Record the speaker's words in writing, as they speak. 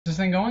this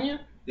thing going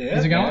yet? Yeah,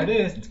 is it going? Yeah,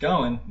 it is. It's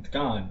going. It's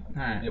gone.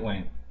 Alright. It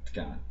went. It's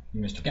gone.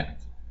 You missed your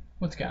chance.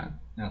 What's gone?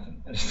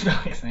 Nothing. I just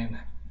felt like saying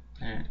that.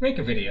 Alright. Make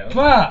a video.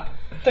 Fuck!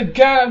 The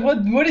guy,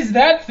 what is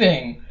that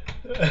thing?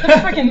 Is that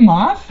a freaking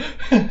moth?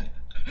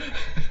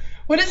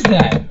 What is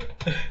that?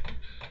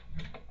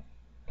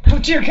 Oh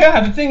dear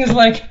God, the thing is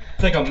like...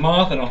 It's like a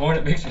moth and a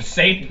hornet mixed with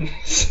Satan.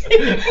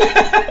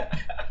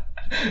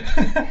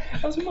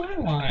 That was my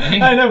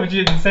line. I know, but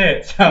you didn't say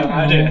it, so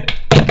I did.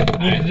 It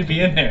needed to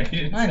be in there.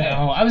 You didn't I say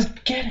know, I was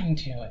getting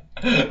to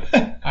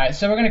it. Alright,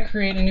 so we're going to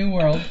create a new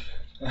world.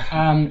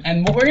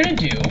 And what we're going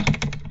to do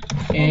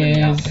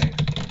is...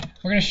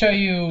 We're going to show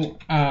you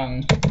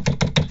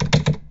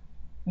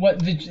what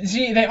the...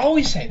 See, they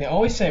always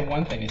say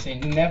one thing. They say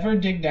never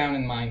dig down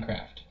in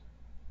Minecraft.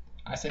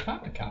 I say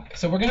poppycock.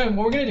 So what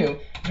we're going to do is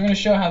we're going to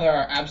show how there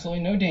are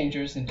absolutely no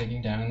dangers in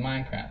digging down in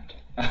Minecraft.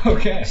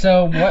 Okay.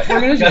 So what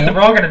we're going to do...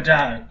 We're all going to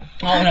die.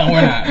 Oh, no,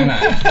 we're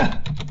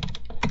not.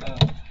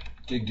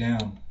 Dig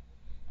down.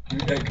 Can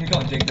we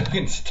call it dig dug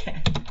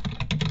instead?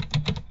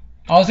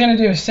 All I was going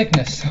to do is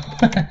sickness.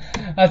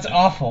 That's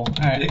awful. All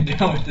right. Dig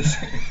down with this.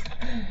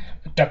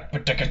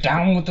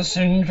 Down with the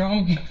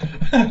syndrome.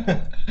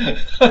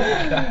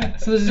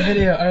 So this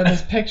video, or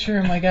this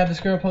picture, oh my God, this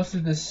girl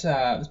posted this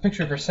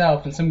picture of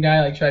herself, and some guy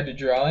like tried to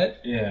draw it.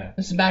 Yeah.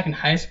 This is back in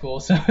high school,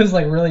 so it was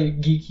like really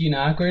geeky and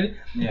awkward.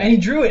 Yeah. And he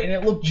drew it, and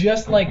it looked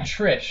just like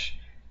Trish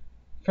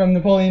from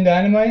Napoleon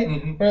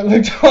Dynamite, where it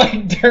looked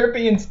like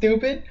derpy and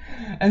stupid.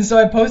 And so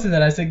I posted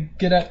that. I said,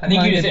 "Get up." I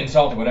think you just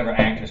insulted whatever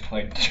actress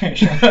played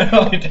Trish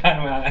Napoleon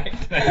Dynamite.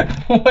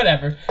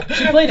 Whatever.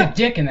 She played a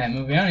dick in that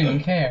movie. I don't even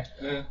care.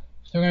 Yeah.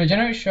 So we're gonna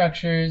generate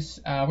structures.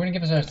 We're gonna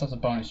give ourselves a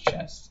bonus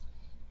chest.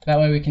 That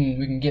way we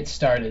can get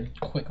started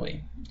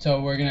quickly.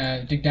 So we're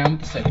gonna dig down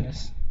with the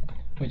sickness,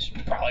 which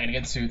probably gonna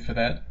get sued for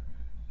that.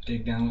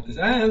 Dig down with this.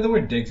 I know the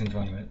word "dig's" in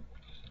front of it.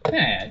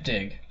 Yeah,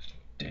 dig.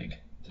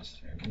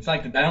 Disturbed. It's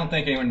like I don't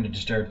think anyone in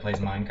Disturbed plays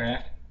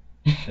Minecraft,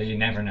 so you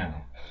never know.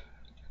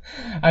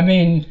 I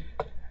mean,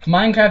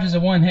 Minecraft is a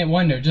one-hit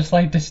wonder, just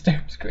like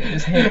Disturbed's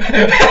greatest hit.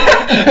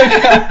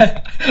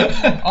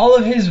 All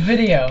of his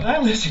video. I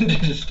listened to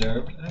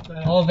Disturbed.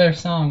 All of their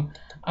song.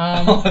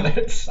 All of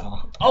their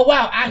song. Oh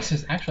wow,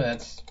 Axes. Actually,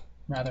 that's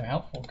rather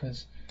helpful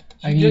because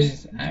I can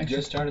use Axes. You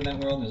just started that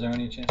world. Is there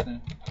any chance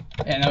now?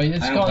 Yeah, no,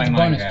 it's I called don't a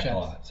play bonus Minecraft chest. a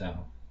lot,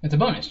 so. It's a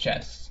bonus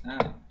chest.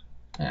 Oh.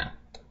 Yeah.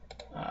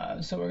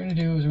 So what we're gonna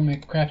do is we're gonna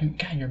make crafting.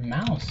 God, your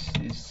mouse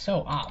is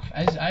so off.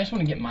 I just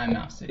want to get my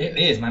mouse to do It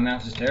is. My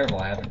mouse is terrible.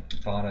 I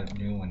haven't bought a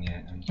new one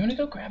yet. You wanna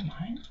go grab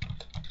mine?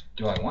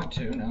 Do I want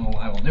to? No,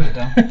 I will do it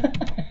though.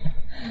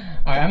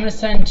 Alright, I'm gonna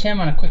send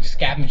Tim on a quick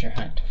scavenger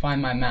hunt to find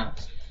my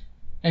mouse.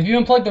 And if you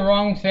unplug the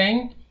wrong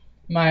thing,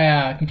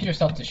 my computer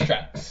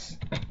self-destructs.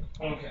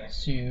 Okay.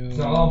 So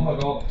I'll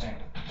unplug all the things.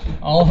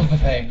 All of the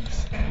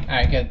things.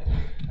 Alright, good.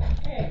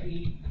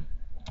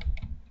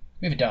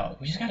 We have a dog.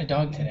 We just got a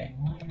dog today.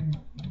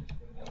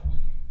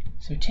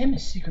 So Tim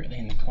is secretly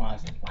in the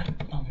closet. Why do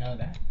people don't know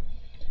that?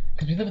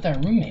 Because we live with our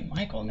roommate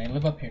Michael, and they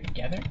live up here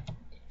together.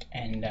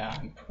 And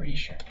I'm pretty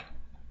sure.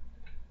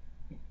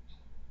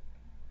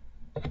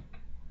 It's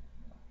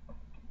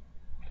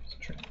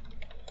true.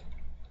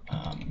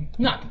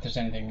 Not that there's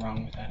anything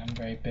wrong with that. I'm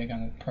very big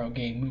on the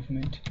pro-gay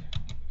movement.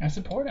 I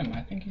support him.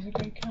 I think he's a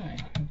good guy.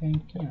 I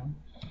think, you know.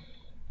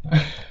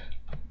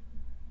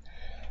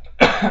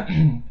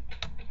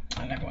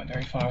 I'm not going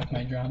very far with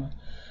my drama.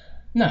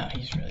 No,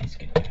 he's a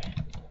good guy.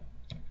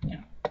 You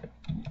know,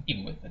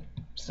 even with the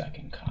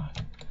sucking cock.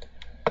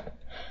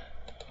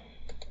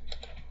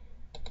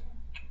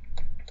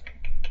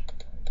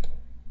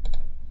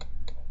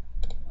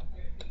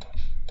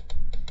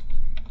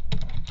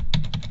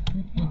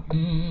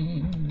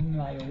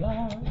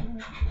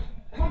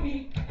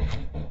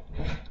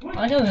 I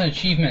like how there's an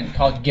achievement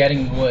called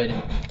Getting Wood.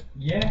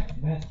 Yeah.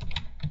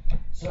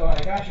 So I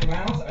got your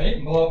mouse. I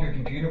didn't blow up your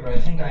computer, but I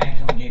think I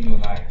accidentally gave you a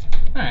virus.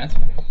 Alright, that's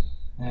fine.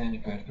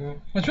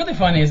 What's really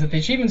funny is that the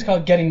achievement's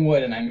called Getting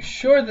Wood, and I'm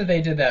sure that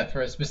they did that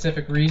for a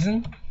specific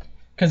reason.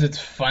 Because it's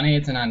funny,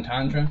 it's an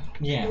entendre.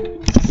 Yeah.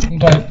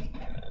 But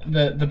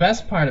the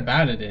best part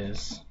about it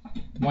is,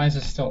 why is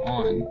this still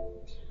on?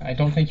 I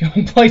don't think you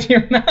unplugged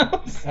your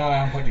mouse. Oh,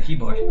 I unplugged the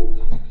keyboard.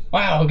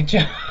 Wow, good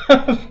job.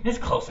 It's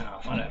close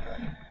enough, whatever.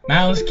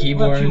 Mouse,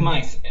 keyboard. Two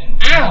mice.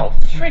 Ow!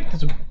 Frick,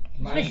 there's a...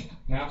 Mice?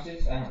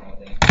 Mouses? I don't know what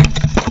they are.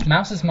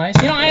 Mouses, mice?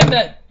 You know, I have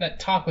that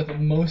talk with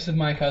most of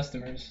my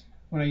customers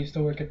when I used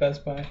to work at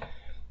Best Buy.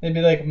 They'd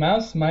be like,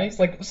 mouse, mice?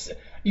 Like,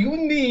 you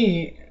would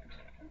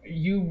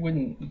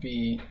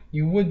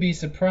be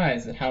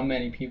surprised at how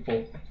many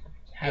people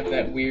have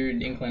that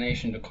weird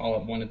inclination to call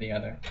it one or the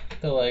other.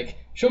 They're like,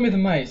 show me the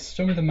mice,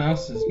 show me the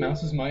mouses,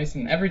 mice,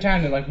 and every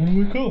time they're like, what do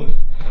we call it?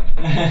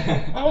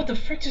 Oh, what the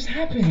frick just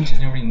happened? Because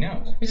nobody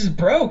knows. It just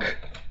broke.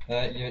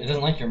 It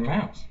doesn't like your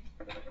mouse.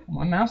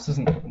 My mouse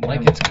doesn't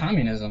like its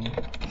communism.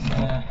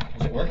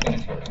 Is it working?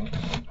 It's working.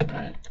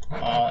 Alright.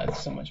 Oh,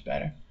 that's so much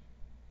better.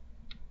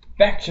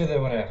 Back to the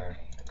whatever.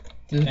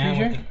 To the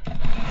future?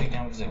 Dig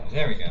down with the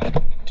There we go.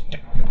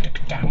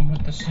 Down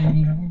with the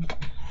syndrome.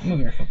 I'm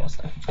moving your football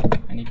stuff.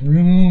 I need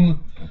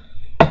room.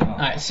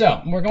 Alright,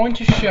 so we're going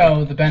to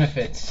show the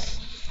benefits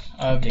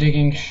of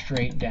digging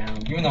straight down.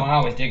 Even though I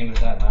always dig into the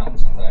side of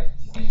mountains, because I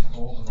think it's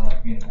cool, because I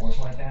like being a dwarf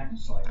like that.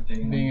 Just like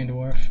digging. Being a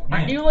dwarf.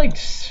 Aren't you like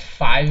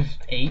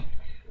 5'8"?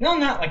 No,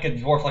 not like a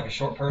dwarf, like a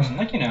short person.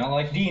 Like, you know,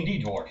 like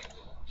D&D dwarf.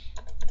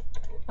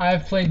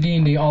 I've played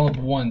D&D all of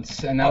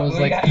once, and that was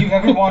like... You've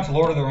ever watched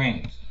Lord of the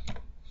Rings?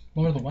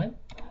 Lord of the what?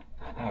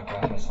 Oh god,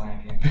 I'm gonna slam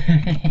you.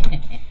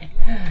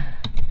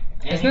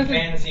 It's Any nothing...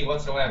 fantasy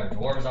whatsoever,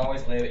 dwarves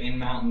always live in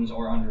mountains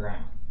or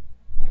underground.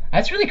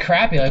 That's really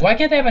crappy. Like, why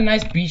can't they have a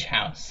nice beach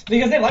house?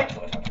 Because they like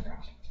to live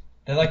underground.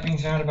 They like being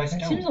surrounded by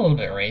That stone. seems a little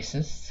bit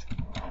racist.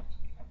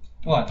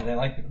 What, do they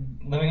like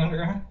living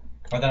underground?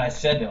 Or that I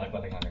said they like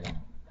living underground?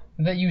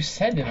 That you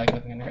said they like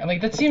living underground.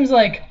 Like, that seems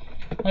like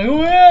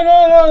oh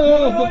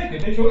yeah, no.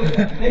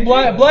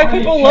 Black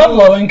people love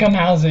low-income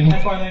housing.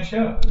 That's why they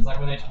show. It's like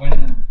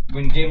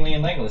when Gimli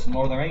and Legolas in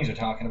Lord of the Rings are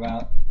talking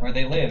about where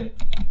they live.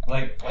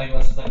 Like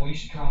Legolas is like, well, you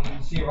should come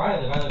see where I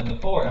live. I live in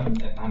the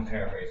forest. I'm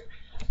paraphrasing.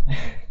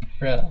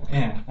 Really?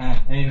 Yeah.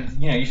 And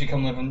you know, you should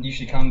come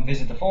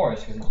visit the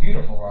forest because it's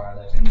beautiful where I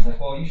live. And he's like,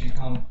 well, you should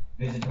come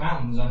visit the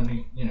mountains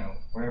underneath, you know,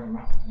 wherever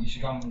mountain. You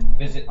should come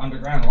visit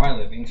underground where I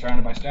live, being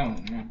surrounded by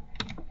stone. Yeah.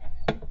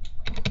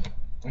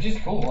 Which is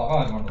cool. I've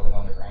always wanted to live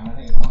underground. I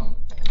think it's awesome.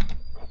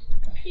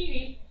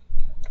 Petey.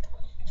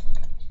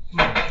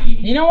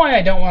 You know why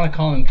I don't want to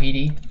call him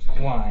Petey?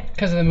 Why?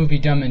 Because of the movie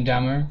Dumb and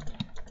Dumber,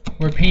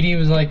 where Petey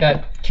was like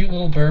that cute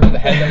little bird with the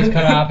head that was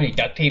cut off and he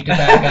duct taped it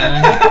back on.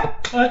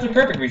 Well, that's a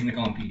perfect reason to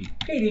call him Petey.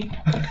 Petey.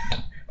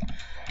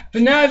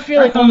 But now I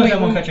feel like when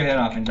someone cut your head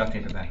off and duct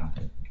tape it back on.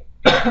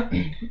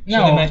 No.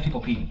 Show the nice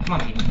people Petey.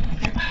 Come on, Petey.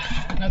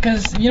 No,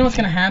 because you know what's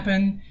gonna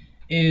happen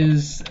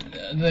is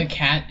the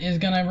cat is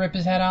gonna rip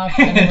his head off,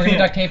 and then we're gonna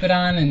duct tape it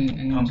on,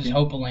 and just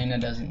hope Elena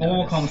doesn't notice. Or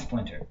we'll call him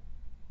Splinter.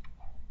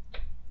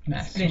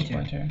 Master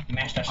Splinter.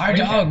 Master Our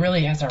Splinter. dog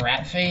really has a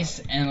rat face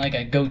and like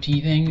a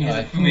goatee thing, He has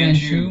like a Fu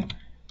Manchu.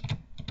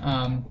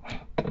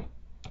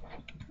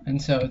 And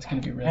so it's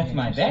gonna be really. That's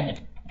my interesting.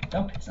 bed.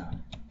 Don't piss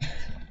on it.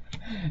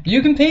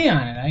 You can pee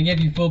on it. I give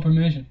you full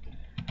permission.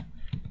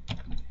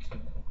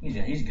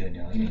 He's good,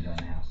 though. He needs to go in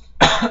the house.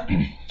 God, do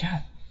you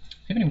have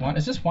any water?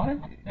 Is this water?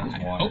 That is I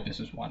water. hope this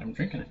is water. I'm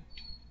drinking it.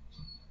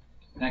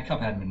 That cup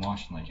hadn't been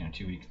washed in like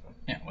 2 weeks. But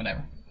Yeah,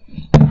 whatever.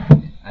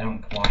 I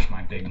don't wash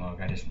my big mug.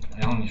 I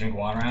only drink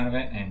water out of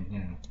it, and you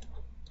know.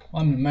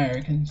 Well, I'm an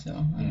American, so I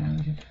don't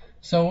really care.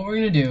 So what we're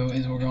gonna do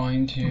is we're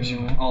going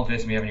to. All of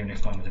this we haven't even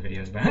explained what the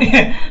video's about.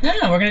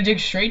 No, we're gonna dig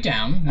straight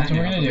down. That's what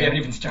we're gonna do. We haven't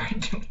even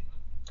started doing.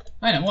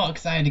 I know. Well,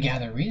 because I had to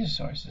gather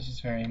resources. It's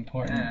very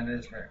important. Yeah, that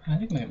is fair. I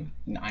think we have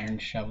an iron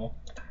shovel.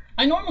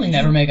 I normally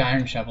never make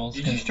iron shovels.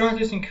 Did you start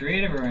this in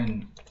creative or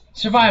in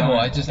survival?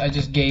 I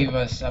just gave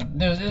us.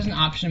 There's an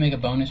option to make a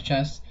bonus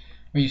chest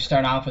where you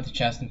start off with a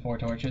chest and 4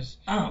 torches,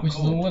 which is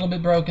a little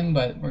bit broken,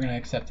 but we're gonna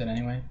accept it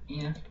anyway.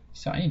 Yeah.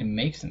 So I need to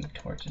make some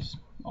torches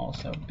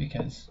also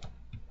because.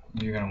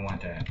 You're gonna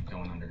want that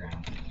going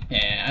underground.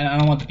 Yeah, I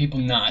don't want the people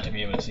not to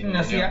be able to see.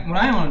 Now, see, what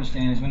I don't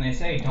understand is when they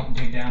say don't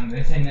dig down,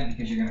 they're saying that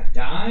because you're gonna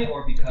die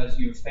or because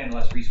you expend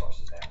less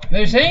resources that way.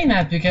 They're saying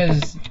that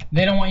because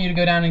they don't want you to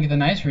go down and get the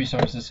nice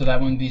resources, so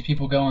that when these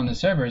people go on the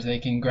servers, they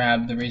can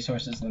grab the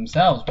resources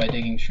themselves by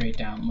digging straight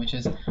down, which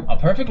is a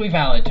perfectly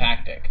valid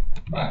tactic,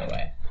 by the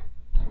way.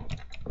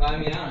 But I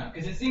mean, I don't know,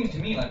 because it seems to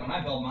me like when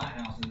I build my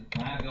houses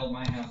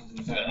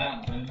inside the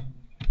mountains,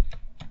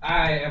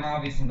 I am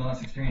obviously the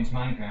less experienced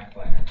Minecraft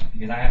player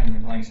because I haven't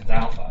been playing since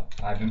Alpha.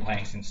 I've been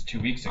playing since 2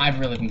 weeks ago. I've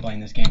really been playing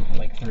this game for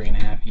like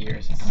 3.5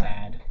 years. It's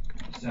sad.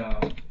 So,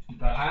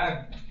 but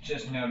I've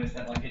just noticed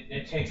that like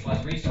it takes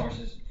less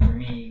resources for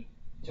me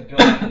to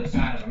build to the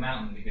side of a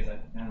mountain because I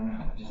don't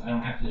know, I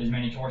don't have as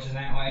many torches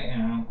that way. You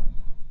know,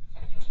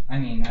 I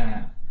mean, I don't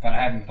know. But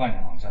I haven't been playing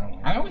that long, so I don't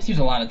know. I always use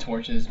a lot of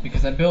torches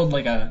because I build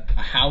like a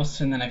house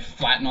and then I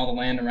flatten all the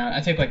land around. I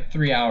take like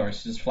 3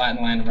 hours to just flatten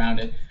the land around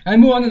it, and I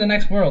move on to the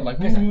next world. Like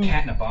there's a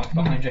cat in a box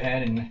behind your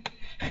head, and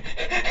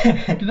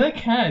that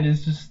cat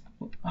is just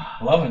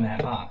loving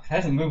that box.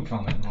 Hasn't moved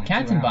from it. In like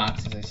Cats 2 in hours.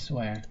 boxes, I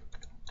swear.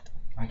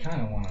 I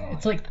kind of want to.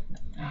 It's like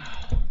I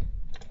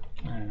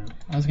don't know.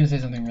 I was gonna say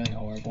something really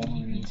horrible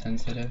and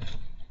insensitive.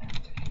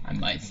 I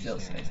might still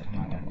say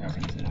something horrible and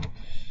insensitive.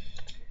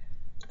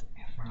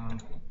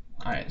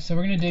 Alright, so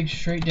we're gonna dig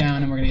straight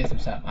down and we're gonna get some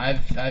stuff.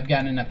 I've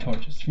gotten enough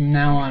torches. From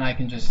now on I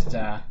can just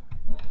I'll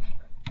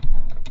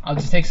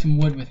just take some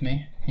wood with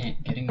me.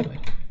 Getting wood.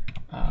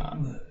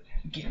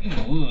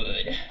 Getting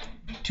wood.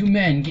 2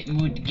 men getting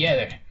wood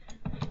together.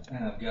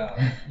 Oh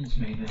god, you just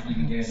made this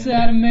even good.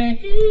 Sodomy.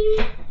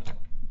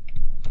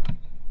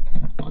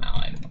 Wow,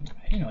 I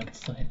didn't know I could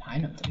still hit high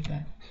notes like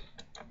that.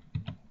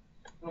 I'm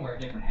gonna wear a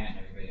different hat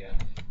in every video.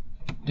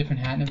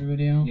 Different hat in every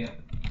video? Yeah.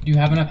 Do you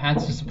have enough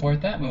hats to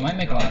support that? We might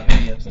make a lot of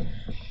videos.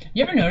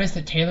 You ever notice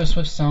that Taylor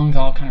Swift songs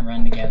all kind of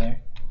run together?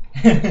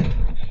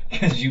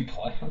 Because you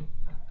play them.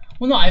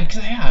 Well, no,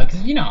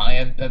 because you know,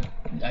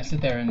 I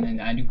sit there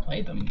and I do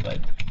play them,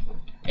 but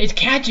it's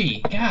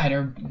catchy. God,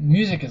 her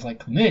music is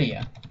like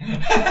chlamydia.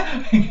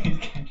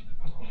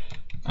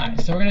 Alright,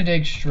 so we're gonna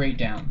dig straight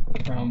down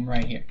from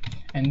right here.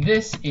 And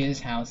this is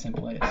how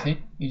simple it is. See?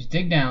 You just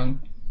dig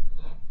down.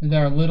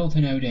 There are little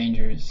to no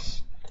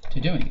dangers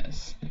to doing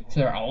this. So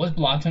there are always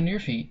blocks under your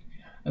feet.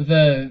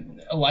 The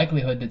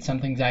likelihood that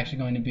something's actually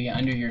going to be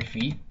under your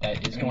feet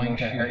that is going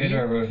to hurt hit you.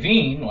 a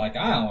ravine like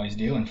I always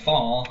do and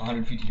fall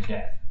 100 feet to your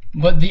death.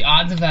 But the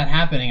odds of that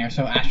happening are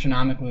so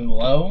astronomically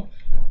low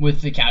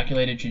with the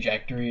calculated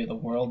trajectory of the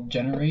world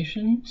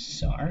generation.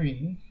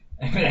 Sorry.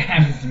 It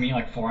happens to me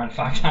like 4 out of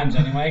 5 times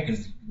anyway,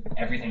 because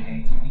everything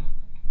hates me.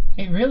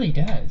 It really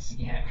does.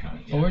 Yeah, it kind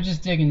of But we're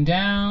just digging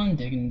down,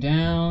 digging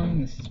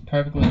down. This is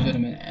perfectly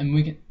legitimate. And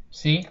we can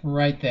see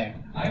right there.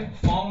 I've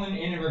fallen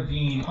in a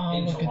ravine Oh,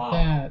 into look at lava.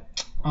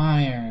 that.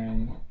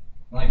 Iron.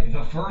 Like,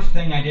 the first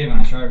thing I did when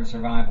I started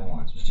survival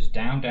once was just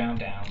down, down,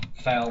 down,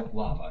 fell,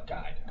 lava,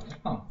 died. I was like,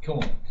 oh,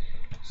 cool.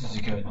 This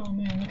is good. Oh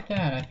man, look at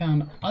that. I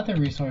found other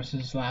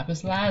resources.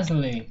 Lapis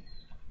lazuli.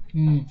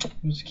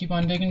 Just keep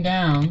on digging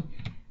down.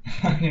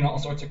 You know, all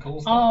sorts of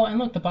cool stuff. Oh, and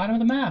look, the bottom of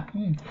the map.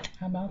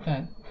 How about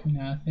that?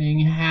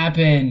 Nothing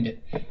happened.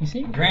 You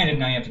see? Granted,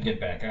 now you have to get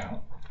back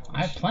out.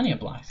 I have plenty of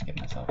blocks to get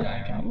myself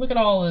back Yeah, out. Look at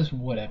all this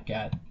wood I've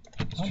got.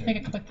 I don't true. think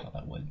I collected all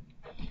that wood.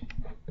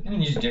 And then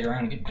you just dig around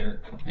and get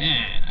dirt.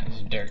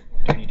 Just dirt.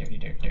 Dirty, dirty,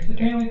 dirt, dirt, Is the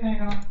dirt. painterly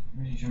pack off?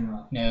 Or did you turn it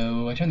off?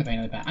 No, I turned the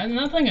painterly pack. I'm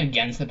nothing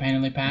against the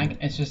painterly pack.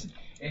 It's just,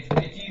 It's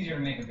easier to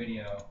make a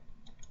video.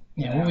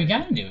 yeah, what we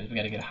gotta do is we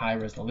gotta get a high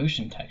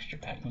resolution texture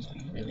pack. Those look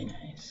really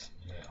nice.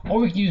 Or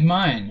we could use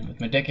mine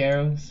with my dick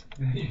arrows.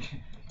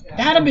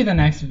 That'll be the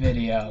next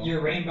video.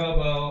 Your rainbow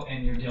bow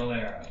and your dill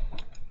arrow.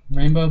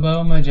 Rainbow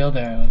bow, my gelled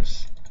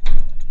arrows.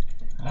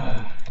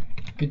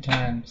 Good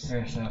times.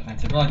 They're so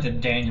offensive. We're like the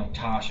Daniel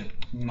Tosh of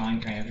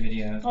Minecraft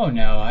videos. Oh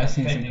no, I've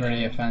seen some Offending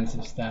pretty you.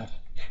 offensive stuff.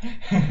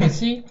 But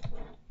see,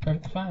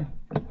 perfectly fine.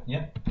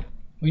 Yep.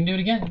 We can do it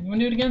again. You wanna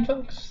do it again,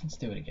 folks? Let's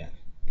do it again.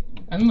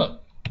 And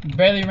look,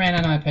 barely ran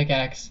out of my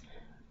pickaxe.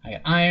 I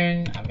got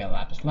iron, I've got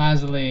lapis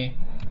lazuli.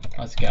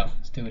 Let's go.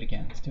 Let's do it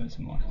again. Let's do it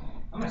some more.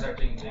 I'm gonna start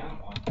digging down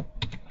one.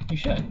 You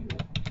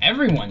should.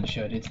 Everyone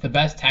should. It's the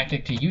best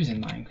tactic to use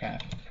in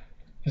Minecraft.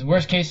 Because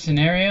worst case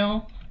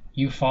scenario,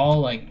 you fall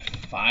like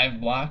 5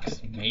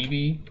 blocks,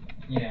 maybe.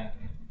 Yeah.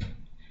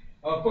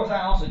 Oh, of course,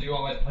 I also do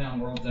always play on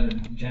worlds that are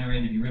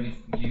generated to be really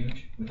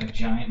huge, with like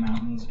giant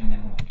mountains, and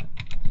then like.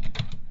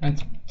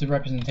 That's the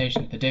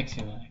representation of the dicks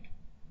you like.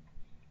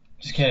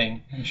 Just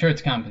kidding. I'm sure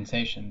it's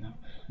compensation though.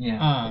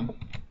 Yeah.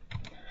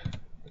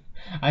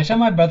 I tell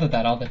my brother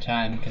that all the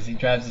time because he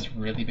drives this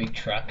really big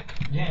truck.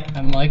 Yeah.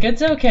 I'm like,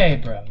 it's okay,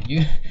 bro.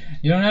 You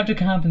don't have to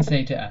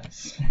compensate to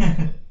us.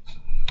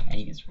 And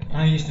he gets really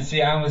I used to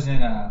see. I was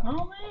in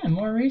Oh man,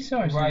 more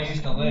resources. where I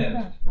used to live.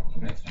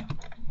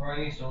 Where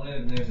I used to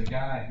live, there's a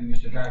guy who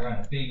used to drive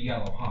around a big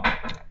yellow Hummer,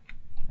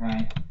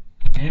 right?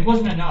 And it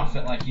wasn't enough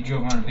that like he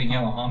drove around a big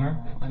yellow Hummer.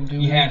 I'm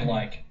doing He had it.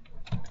 like,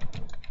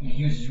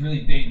 he was this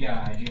really big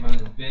guy. He drove around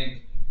this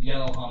big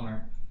yellow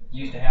Hummer. He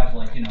used to have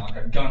like, you know, like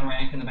a gun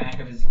rack in the back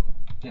of his,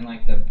 in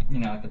like the, you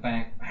know, like the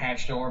back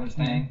hatch door of his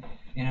thing.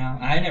 You know,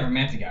 and I never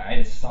met the guy.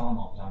 I just saw him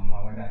all the time on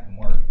my way back from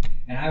work.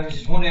 And I was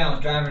just one day I was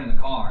driving in the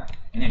car,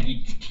 and then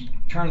he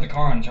turned the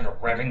car on and started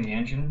revving the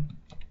engine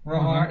real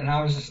hard. And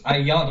I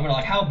yelled at him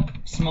like, "How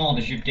small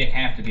does your dick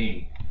have to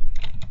be?"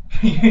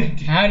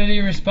 How did he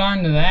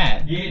respond to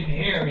that? He didn't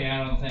hear me,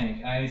 I don't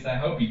think. At least I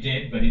hope he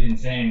did, but he didn't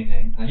say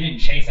anything. He didn't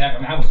chase after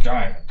me. I was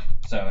driving,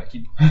 so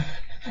he.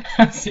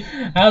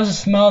 How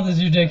small does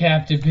your dick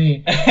have to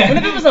be? What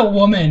if it was a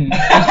woman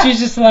and she's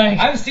just like...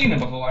 I've seen him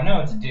before. I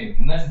know it's a dude,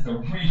 unless it's a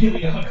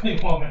really ugly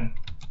woman.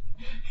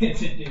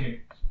 It's a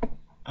dude.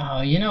 Oh,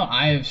 you know,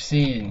 I have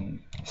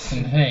seen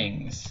some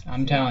things.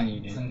 I'm telling you,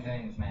 dude. Some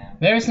things, man.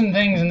 There are some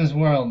things in this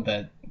world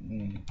that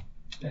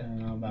I don't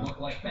know about. Look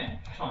like men.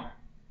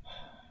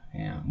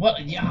 Yeah. Well,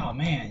 yeah, oh,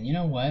 man, you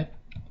know what?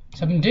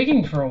 So I've been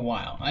digging for a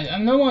while.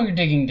 I'm no longer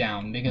digging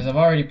down because I've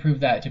already proved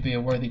that to be a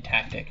worthy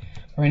tactic.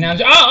 Right now, I'm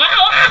just,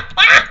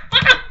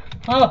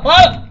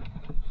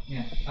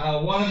 Yeah.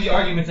 One of the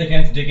arguments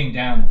against digging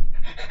down.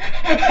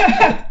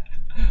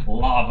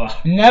 Lava.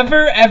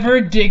 Never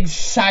ever dig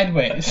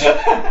sideways.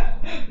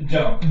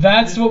 Don't.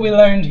 That's what we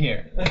learned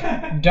here.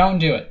 Don't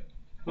do it.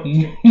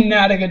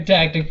 Not a good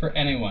tactic for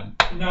anyone.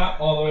 Not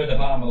all the way to the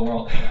bottom of the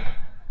world.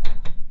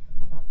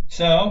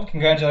 So,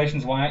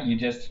 congratulations, Wyatt. You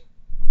just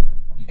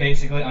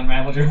basically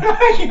unraveled your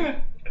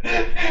argument.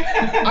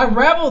 I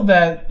raveled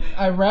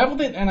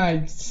it, and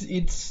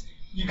it's.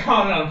 You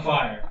caught it on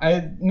fire.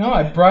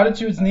 I brought it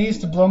to its knees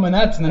to blow my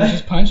nuts, and then it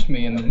just punched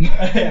me, and then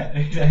Yeah,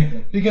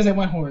 exactly. because it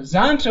went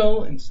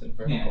horizontal instead of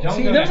vertical. Yeah, don't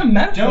See, go there's a down.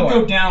 metaphor. Don't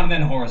go down and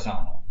then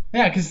horizontal.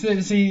 Yeah, because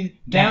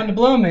see, down Yeah. to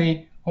blow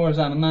me,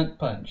 horizontal nut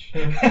punch.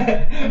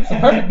 It's a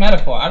perfect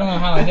metaphor. I don't know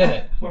how I did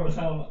it.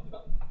 Horizontal.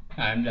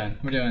 Alright, I'm done.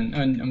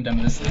 I'm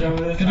done with this. We're done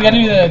with this? Because we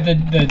gotta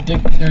do the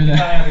dick or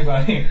Hi,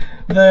 everybody.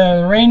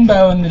 the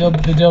rainbow and the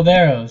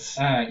dilderos.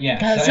 Yeah.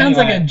 God, it so sounds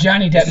anyway, like a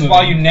Johnny Depp This is movie.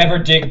 why you never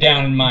dig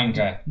down in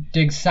Minecraft.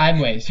 Dig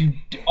sideways. You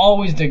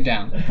always dig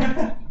down.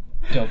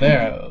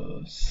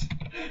 Dilderos.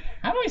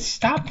 How do I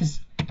stop this?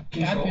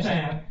 Control godforsaken-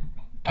 tab.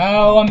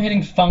 Oh, I'm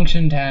hitting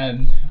function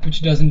tab,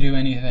 which doesn't do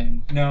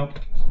anything. Nope.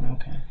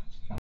 Okay.